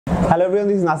Hello everyone,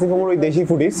 this is Nasif Omar with দেশি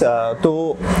foodies. তো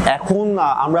এখন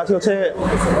আমরা আছি হচ্ছে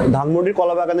ধানমন্ডির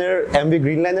কলাবাগানের এমভি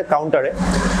গ্রিন লাইনের কাউন্টারে।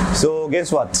 সো গেস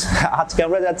হোয়াট, আজকে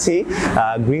আমরা যাচ্ছি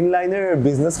গ্রিন লাইনের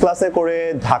বিজনেস ক্লাসে করে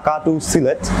ঢাকা টু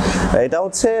সিলেট। এটা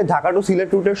হচ্ছে ঢাকা টু সিলেট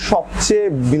রুটের সবচেয়ে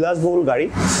বিলাসবহুল গাড়ি।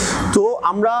 তো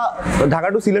আমরা ঢাকা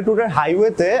টু সিলেট রুটের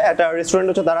হাইওয়েতে একটা রেস্টুরেন্ট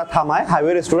হচ্ছে তারা থামায়,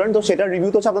 হাইওয়ে রেস্টুরেন্ট। তো সেটার রিভিউ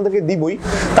তো হচ্ছে আপনাদেরকে দিবই।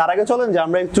 তার আগে চলেন যে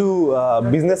আমরা একটু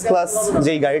বিজনেস ক্লাস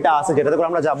যেই গাড়িটা আছে যেটাতে করে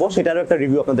আমরা যাবো সেটারও একটা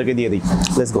রিভিউ আপনাদেরকে দিয়ে দিই।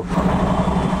 Let's go.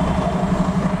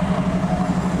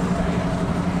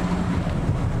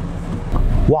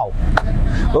 Wow,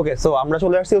 okay. So আমরা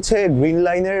চলে আসছি হচ্ছে গ্রিন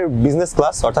লাইনের বিজনেস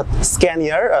ক্লাস অর্থাৎ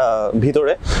স্ক্যানিয়ার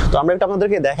ভিতরে। তো আমরা একটু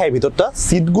আপনাদেরকে দেখাই ভিতরটা।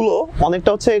 সিটগুলো অনেকটা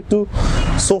হচ্ছে একটু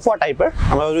সোফা টাইপের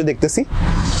আমরা যদি দেখতেছি।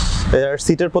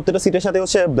 সিটের প্রত্যেকটা সিটের সাথে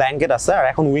হচ্ছে ব্ল্যাঙ্কেট আছে, আর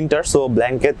এখন winter so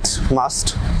blanket must.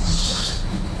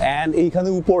 And এইখানে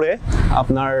উপরে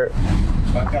আপনার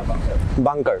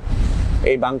বাংকার,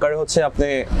 এই বাংকারে হচ্ছে আপনি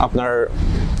আপনার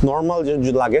নর্মাল যে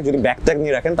লাগে যদি ব্যাগ ট্যাগ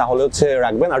নিয়ে রাখেন তাহলে হচ্ছে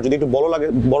রাখবেন, আর যদি একটু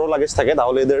বড় লাগেজ থাকে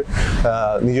তাহলে এদের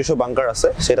নিজস্ব বাংকার আছে,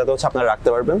 সেটাতে হচ্ছে আপনারা রাখতে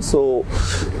পারবেন। সো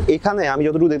এখানে আমি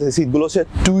যতটুকু দেখতেছি সিটগুলো হচ্ছে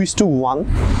 2:1,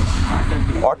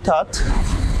 অর্থাৎ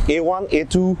A1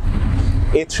 A2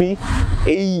 A3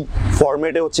 এই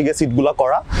ফরম্যাটে হচ্ছে গিয়ে সিটগুলো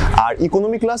করা। আর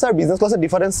ইকোনমি ক্লাস আর বিজনেস ক্লাসের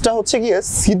ডিফারেন্সটা হচ্ছে গিয়ে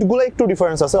সিটগুলো একটু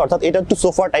ডিফারেন্স আছে, অর্থাৎ এটা একটু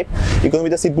সোফা টাইপ,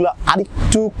 ইকোনমিতে সিটগুলো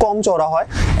আরেকটু কম চড়া হয়,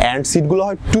 অ্যান্ড সিটগুলো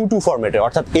হয় 2-2 ফরম্যাটে,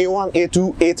 অর্থাৎ A1 A2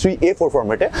 A3 A4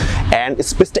 ফরম্যাটে, অ্যান্ড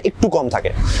স্পেসটা একটু কম থাকে।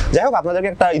 যাই হোক, আপনাদেরকে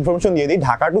একটা ইনফরমেশন দিয়ে দিই,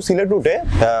 ঢাকা টু সিলেট রুটে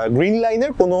গ্রিন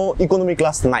লাইনের কোনো ইকোনমি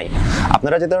ক্লাস নাই।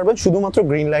 আপনারা যেতে পারবেন শুধুমাত্র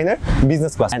গ্রিন লাইনের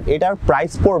বিজনেস ক্লাস, অ্যান্ড এটার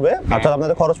প্রাইস পড়বে, অর্থাৎ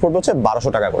আপনাদের খরচ পড়বে হচ্ছে 1200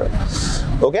 টাকা করে।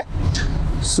 ওকে,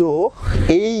 সো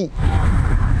এই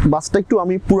বাসটা একটু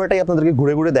আমি পুরোটাই আপনাদেরকে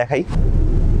ঘুরে ঘুরে দেখাই।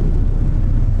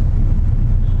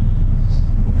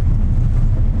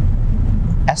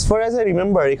 As far as I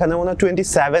remember, এখানে মনে হয়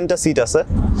 27টা সিট আছে।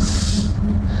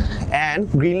 অ্যান্ড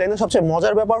গ্রিন লাইনের সবচেয়ে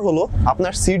মজার ব্যাপার হলো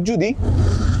আপনার সিট যদি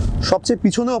সবচেয়ে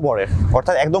পিছনেও পড়ে,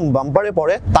 অর্থাৎ একদম বাম্পারে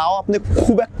পড়ে, তাও আপনি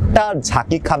খুব একটা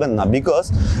ঝাঁকি খাবেন না, because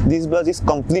this bus is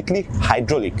completely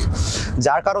hydraulic,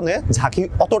 যার কারণে ঝাঁকি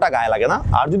অতটা গায়ে লাগে না।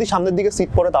 আর যদি সামনের দিকে সিট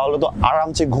পড়ে তাহলে তো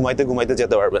আরামসে ঘুমাইতে ঘুমাইতে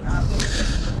যেতে পারবেন।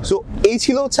 সো এই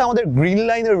ছিল হচ্ছে আমাদের গ্রিন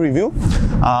লাইনের রিভিউ।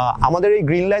 আমাদের এই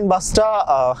গ্রিন লাইন বাসটা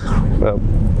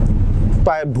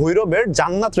ভৈরবের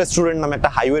জান্নাত রেস্টুরেন্ট নামে একটা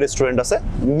হাইওয়ে রেস্টুরেন্ট আছে,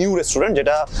 নিউ রেস্টুরেন্ট,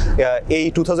 যেটা এই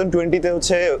 2020-তে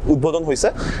হচ্ছে উদ্বোধন হয়েছে,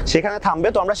 সেখানে থামবে।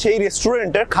 তো আমরা সেই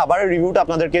রেস্টুরেন্টের খাবারের রিভিউটা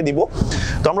আপনাদেরকে দিব।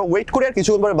 তো আমরা ওয়েট করি, আর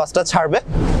কিছুক্ষণ পরে বাসটা ছাড়বে।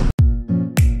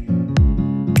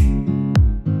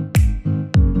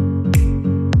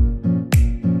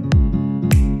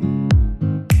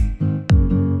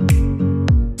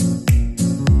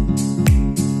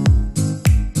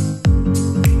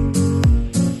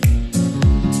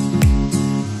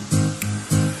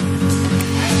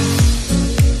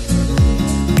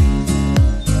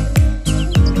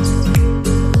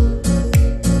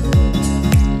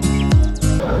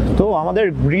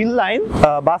 আমাদের গ্রিন লাইন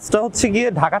বাসটা হচ্ছে গিয়ে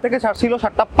ঢাকা থেকে ছাড়ছিল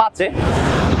 7:05-এ,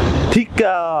 ঠিক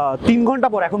 3 ঘন্টা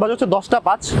পর, এখন বাজে হচ্ছে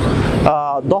 10:05।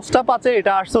 10:05-এ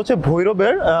এটা আসছে হচ্ছে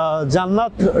ভৈরবের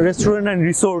জান্নাত রেস্টুরেন্ট অ্যান্ড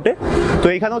রিসোর্টে। তো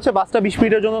এখানে হচ্ছে বাসটা 20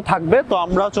 মিনিটের জন্য থাকবে। তো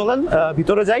আমরা চলেন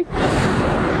ভিতরে যাই,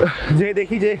 যে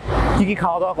দেখি যে কি কি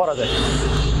খাওয়া দাওয়া করা যায়।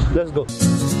 Let's go.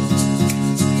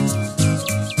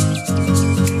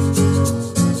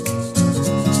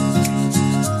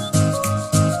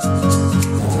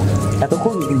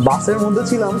 এতক্ষণ বাসের মধ্যে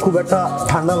ছিলাম, খুব একটা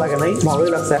ঠান্ডা লাগে নাই, ভালোই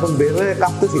লাগছে। এখন বের হয়ে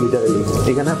কাঁপতেছি লিটারেলি,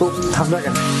 এখানে এত ঠান্ডা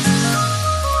কেন?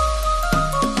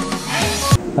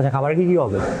 আচ্ছা, খাবারে কি কি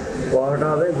হবে? পরোটা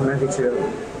হবে, ভুনা খিচুড়ি হবে।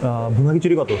 ভুনা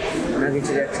খিচুড়ি কত? ভুনা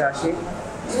খিচুড়ি 180,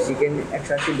 চিকেন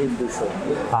 180, ডিম 200।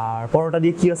 আর পরোটা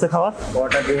দিয়ে কি আছে খাওয়া?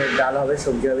 পরোটা দিয়ে ডাল হবে,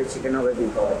 সবজি হবে, চিকেন হবে,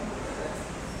 বিফ হবে।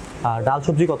 আর ডাল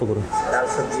সবজি কত করে?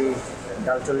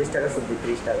 ডাল 40 টাকা, সবজি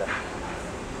 30 টাকা।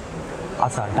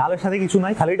 আচ্ছা, ডালের সাথে কিছু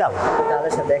নাই, খালি ডাল?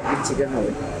 ডালের সাথে 1 পিস চিকেন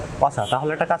হবে। আচ্ছা,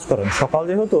 তাহলে একটা কাজ করেন, সকাল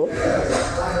যেহেতু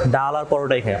ডাল আর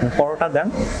পরোটাই খাই, আপনি পরোটা দেন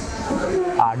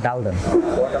আর ডাল দেন।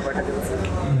 পরোটা কয়টা দেবো?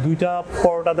 2টা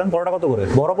পরোটা দেন। পরোটা কত করে?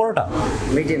 বড় পরোটা?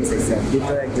 মিডিয়াম সাইজ স্যার,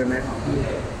 দুটো একজনের।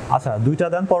 আচ্ছা, 2টা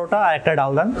দেন পরোটা আর একটা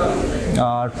ডাল দেন।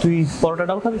 আর তুই পরোটা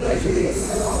ডাল খাবি?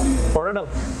 পরোটা ডাল?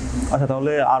 আচ্ছা,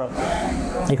 তাহলে আর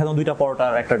এখানেও 2টা পরোটা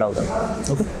আর একটা ডাল দেন।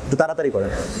 ওকে, একটু তাড়াতাড়ি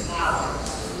করেন।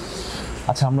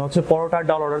 আচ্ছা, আমরা হচ্ছে পরোটার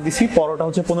ডাল অর্ডার দিছি। পরোটা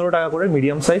হচ্ছে 15 টাকা করে,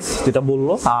 মিডিয়াম সাইজ যেটা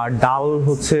বললো, আর ডাল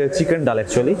হচ্ছে চিকেন ডাল।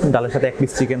 অ্যাকচুয়ালি ডালের সাথে 1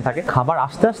 পিস চিকেন থাকে। খাবার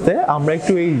আসতে আসতে আমরা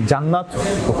একটু এই জান্নাত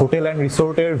হোটেল অ্যান্ড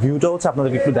রিসোর্টের ভিউটা হচ্ছে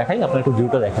আপনাদেরকে একটু দেখাই। আপনারা একটু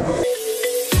ভিউটা দেখেন।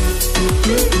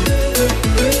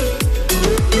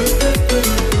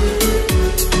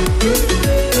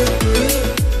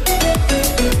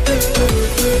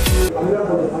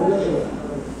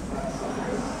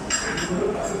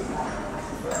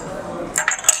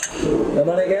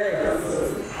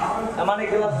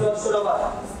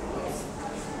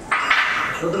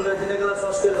 নতুন করে 3 গ্লাস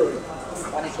সস করে দাও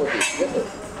পানি সবই ঠিক আছে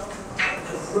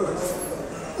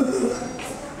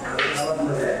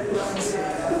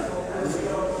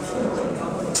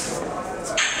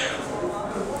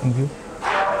থ্যাংক ইউ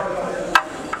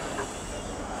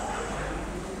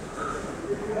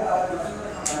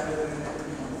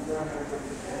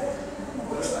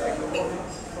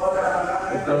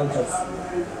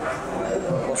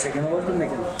সেখানে বলতেন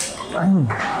নাকি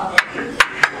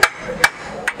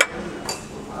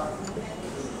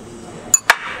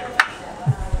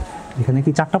এখানে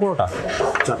কি 4টা পরোটা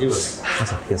চাটি বস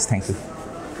আচ্ছা yes thank you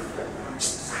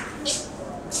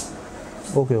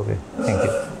okay okay thank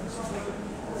you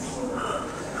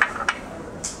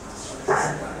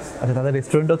আচ্ছা তাদের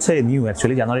রেস্টুরেন্ট হচ্ছে নিউ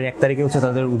অ্যাকচুয়ালি জানুয়ারির 1 তারিখে হচ্ছে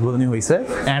তাদের উদ্বোধনী হয়েছে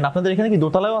অ্যান্ড আপনাদের এখানে কি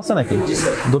দোতলায়ও আছে নাকি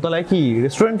দোতলায় কি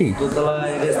রেস্টুরেন্টই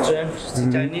দোতলায় রেস্টুরেন্ট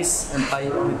চাইনিজ এন্ড থাই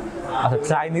আচ্ছা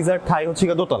চাইনিজ আর থাই হচ্ছে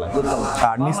কি দোতলায়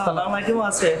আর নিচতলা আইটেমও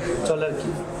আছে চলে আর কি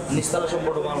নিচতলা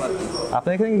সম্পূর্ণ বাংলা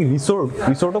আপনার এখানে কি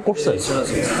রিসোর্টও করছে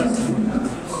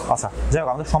আচ্ছা যাই হোক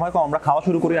আমাদের সময় কম আমরা খাওয়া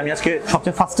শুরু করি আমি আজকে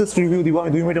সবচেয়ে ফাস্টেস্ট রিভিউ দিব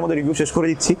আমি 2 মিনিটের মধ্যে রিভিউ শেষ করে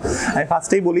দিচ্ছি আমি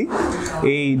ফার্স্টেই বলি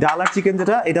এই ডাল আর চিকেন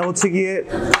যেটা এটা হচ্ছে গিয়ে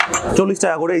 40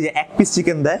 টাকা করে এই যে 1 পিস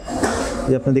চিকেন দেয়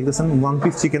যে আপনি দেখতেছেন 1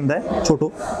 পিস চিকেন দেয় ছোট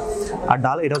আর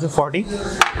ডাল এটা হচ্ছে 40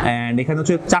 অ্যান্ড এখানে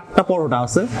হচ্ছে 4টা পরোটা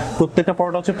আছে প্রত্যেকটা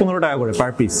পরোটা হচ্ছে 15 টাকা করে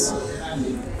পার পিস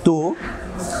তো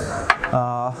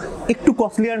একটু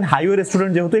কস্টলি অ্যান্ড হাইওয়ে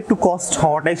রেস্টুরেন্ট যেহেতু একটু কস্ট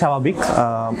হওয়াটাই স্বাভাবিক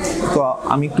তো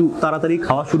আমি একটু তাড়াতাড়ি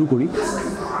খাওয়া শুরু করি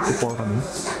পরোটা নিই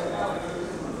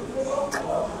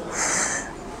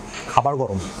খাবার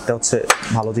গরম এটা হচ্ছে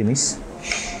ভালো জিনিস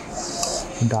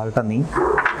ডালটা নেই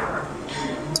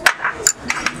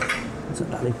আচ্ছা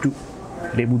ডাল একটু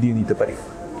লেবু দিয়ে নিতে পারি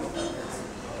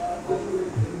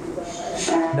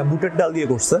এটা বুটের ডাল দিয়ে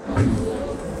করছে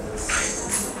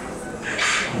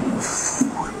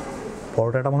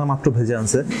পরোটাটা মনে মাত্র ভেজে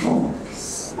আনছে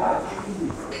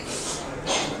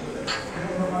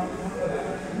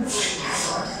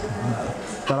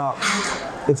তারা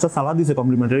এক্সট্রা সালাদ দিছে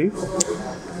কমপ্লিমেন্টারি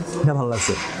এটা ভালো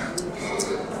লাগছে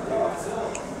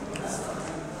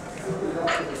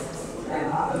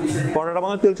পরোটাটা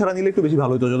মনে তেল ছাড়া নিলে একটু বেশি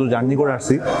ভালো হতো যত জার্নি করে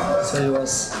আসছি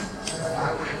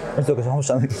ওকে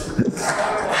সমস্যা নেই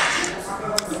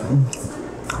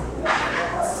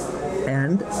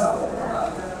অ্যান্ড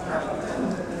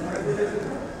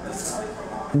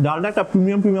ডালটা একটা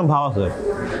প্রিমিয়াম ভাব আছে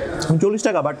 40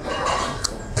 টাকা বাট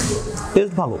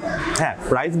টেস্ট ভালো হ্যাঁ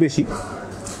প্রাইস বেশি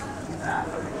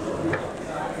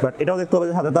বাট এটাও দেখতে হবে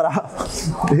যে সাথে তারা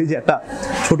এই যে একটা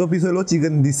ছোট পিস হলো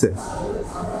চিকেন দিছে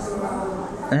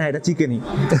হ্যাঁ এটা চিকেনই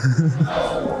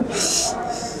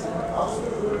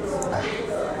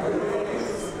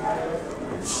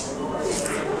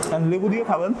লেবু দিয়ে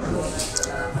খাবেন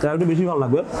তার একটু বেশি ভালো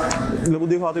লাগবে লেবু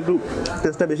দিয়ে খাওয়াতে একটু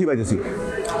টেস্টটা বেশি পাইতেছি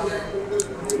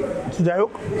যাই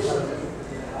হোক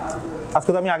আজকে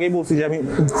তো আমি আগেই বলছি যে আমি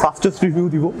ফাস্টেস্ট রিভিউ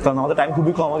দিব কারণ আমাদের টাইম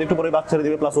খুবই কম আমাদের একটু পরে বাচ্চারা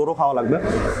দিবে প্লাস ওরও খাওয়া লাগবে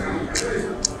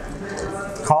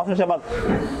খাওয়া শেষে আবার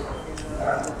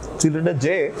সিলেটে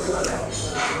যে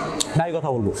নাই কথা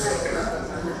বলবো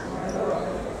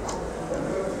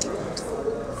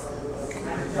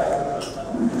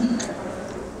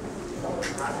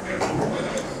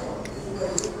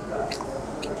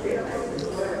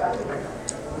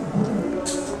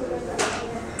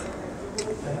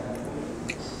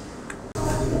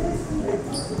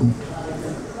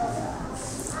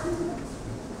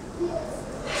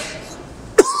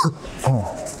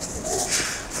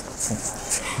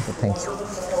থ্যাংক ইউ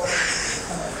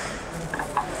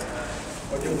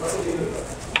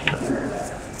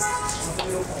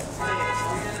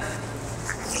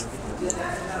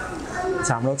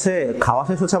আচ্ছা আমরা হচ্ছে খাওয়া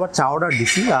শেষ হচ্ছে আবার চা অর্ডার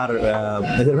দিছি আর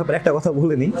এদের ব্যাপারে একটা কথা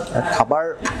বলে নিই খাবার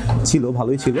ছিল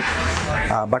ভালোই ছিল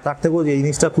বাট তার থেকেও যে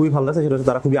জিনিসটা খুবই ভালো লাগছে সেটা হচ্ছে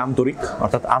তারা খুবই আন্তরিক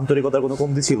অর্থাৎ আন্তরিকতার কোনো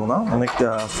কমতি ছিল না অনেক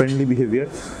ফ্রেন্ডলি বিহেভিয়ার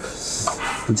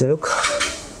যাই হোক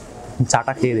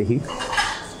চাটা খেয়ে দেখি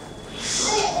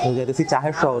যাইতেছি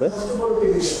চায়ের শহরে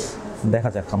দেখা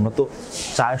যাক আমরা তো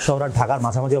চায়ের শহর আর ঢাকার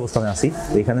মাঝামাঝি অবস্থানে আছি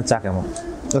এখানে চা কেমন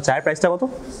তো চায়ের প্রাইসটা কত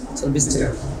 20 টাকা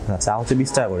চা হচ্ছে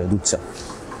 20 টাকা করে দুধ চা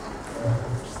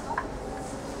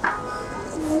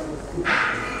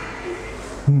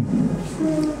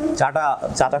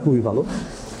চাটা খুবই ভালো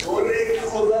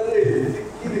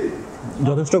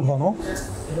যথেষ্ট ঘন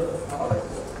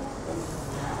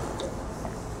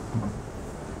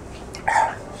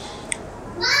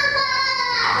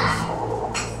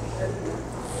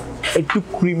একটু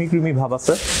ক্রিমি ভাব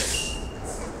আছে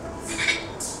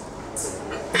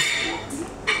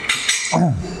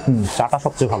চাটা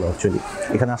সবচেয়ে ভালো অ্যাকচুয়ালি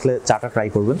এখানে আসলে চাটা ট্রাই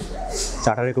করবেন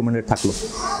চাটা রেকমেন্ডেড থাকলো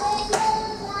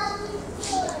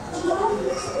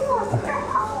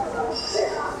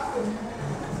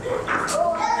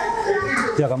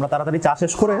যাক আমরা তাড়াতাড়ি চা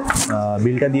শেষ করে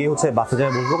বিলটা দিয়ে হচ্ছে বাসে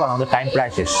যাই বসবো, কারণ আমাদের টাইম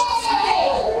প্রায় শেষ।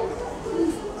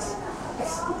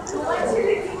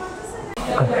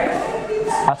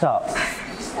 আচ্ছা,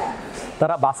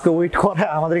 তারা বাসকে ওয়েট করে,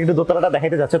 আমাদের একটু দোতলাটা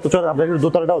দেখাইতে যাচ্ছে, তো চল আমরা একটু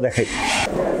দোতলাটাও দেখাই।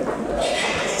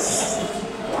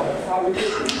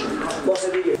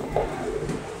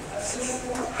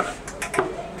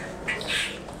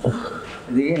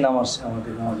 এদিকে নাম আসছে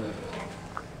আমাদের নামাজে।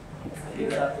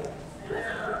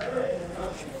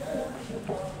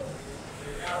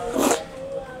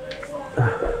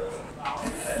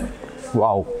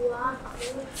 ওয়াও,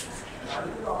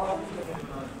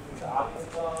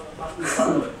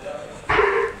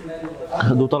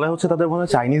 দোতলায় হচ্ছে তাদের মনে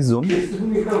হয় চাইনিজ জোন,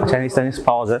 চাইনিজ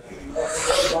পাওয়া যায়,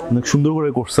 অনেক সুন্দর করে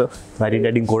করছে লাইটিং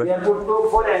টাইটিং করে।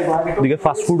 এদিকে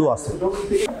ফাস্ট ফুডও আছে,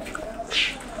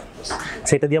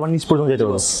 সেটা দিয়ে আবার নিচ পর্যন্ত যেতে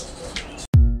পারবো।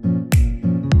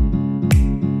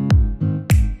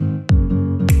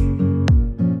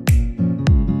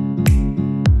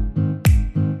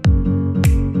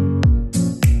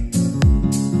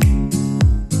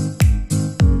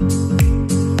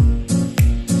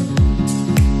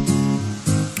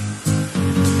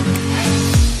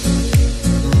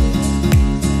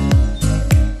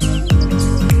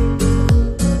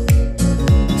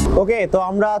 ওকে, তো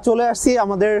আমরা চলে আসছি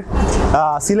আমাদের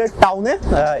সিলেট টাউনে।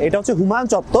 এটা হচ্ছে হুমায়ুন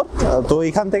চত্বর। তো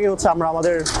এখান থেকে হচ্ছে আমরা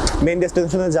আমাদের মেইন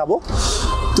ডেস্টিনেশনে যাব।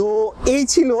 তো এই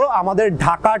ছিল আমাদের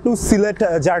Dhaka two Sylhet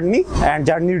journey and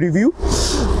journey review.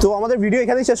 তো আমাদের ভিডিও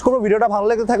এখানেই শেষ করবো। ভিডিওটা ভালো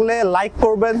লেগে থাকলে লাইক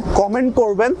করবেন, কমেন্ট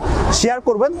করবেন, শেয়ার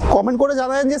করবেন, কমেন্ট করে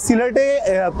জানাবেন যে সিলেটে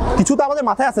কিছু তো আমাদের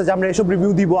মাথায় আছে যে আমরা এসব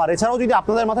রিভিউ দিব, আর এছাড়াও যদি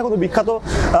আপনাদের মাথায় কোনো বিখ্যাত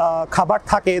খাবার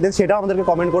থাকে এদের সেটাও আমাদেরকে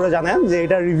কমেন্ট করে জানান যে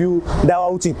এটা রিভিউ দেওয়া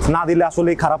উচিত, না দিলে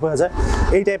আসলেই খারাপ হয়ে যায়।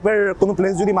 এই টাইপের কোনো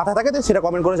প্লেস যদি মাথায় থাকে সেটা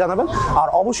কমেন্ট করে জানাবেন, আর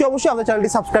অবশ্যই আমাদের চ্যানেলটি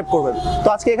সাবস্ক্রাইব করবেন। তো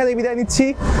আজকে এখানে বিদায় নিচ্ছি,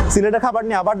 সিলেটের খাবার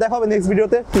নিয়ে আবার দেখা হবে নেক্সট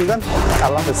ভিডিওতে।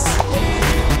 আল্লাহ হাফেজ।